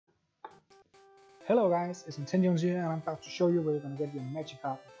Hello guys, it's Intentions here and I'm about to show you where you're going to get your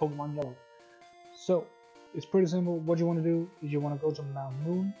Magikarp in Pokemon Yellow. So, it's pretty simple. What you want to do is you want to go to Mount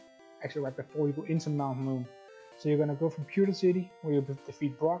Moon, actually right before you go into Mount Moon. So you're going to go from Pewter City, where you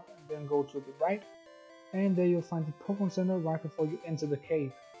defeat Brock, and then go to the right, and there you'll find the Pokemon Center right before you enter the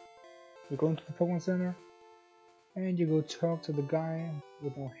cave. You go into the Pokemon Center, and you go talk to the guy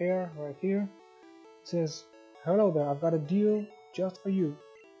with no hair right here. It says, "Hello there, I've got a deal just for you.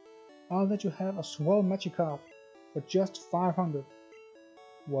 I'll let you have a swell Magikarp for just 500.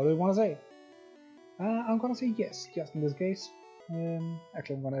 What do you want to say?" I'm gonna say yes, just in this case.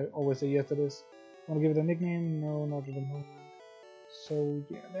 Actually, I'm gonna always say yes to this. Want to give it a nickname? No, not at the moment. So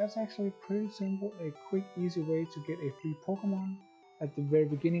yeah, that's actually pretty simple. A quick, easy way to get a free Pokemon at the very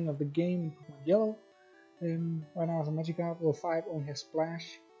beginning of the game in Pokemon Yellow. Right now, as a Magikarp, level 5 only has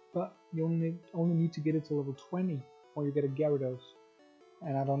Splash, but you only need to get it to level 20 before you get a Gyarados.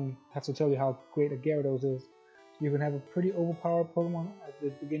 And I don't have to tell you how great a Gyarados is. You can have a pretty overpowered Pokemon at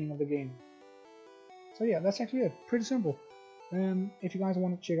the beginning of the game. So yeah, that's actually it. Pretty simple. If you guys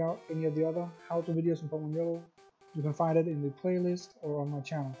want to check out any of the other how-to videos in Pokemon Yellow, you can find it in the playlist or on my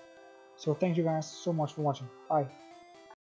channel. So thank you guys so much for watching. Bye.